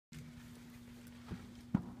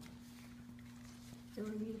So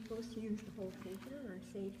are we supposed to use the whole paper or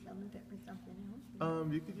save some of it for something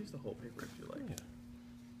else? You could use the whole paper if you like. Yeah.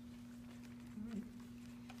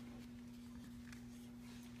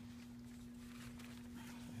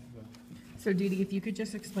 Alright. So Dee'dee, if you could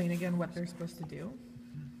just explain again what they're supposed to do?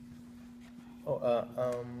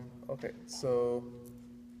 Okay, so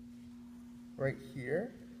right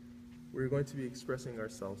here, we're going to be expressing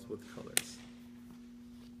ourselves with colors.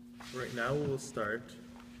 Right now, we'll start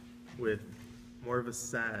with more of a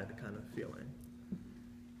sad kind of feeling.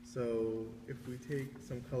 So if we take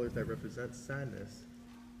some colors that represent sadness,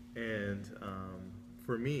 and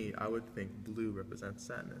for me, I would think blue represents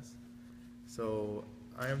sadness. So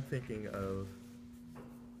I am thinking of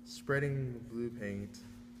spreading blue paint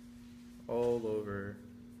all over,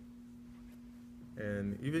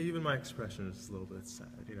 and even my expression is a little bit sad,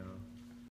 you know.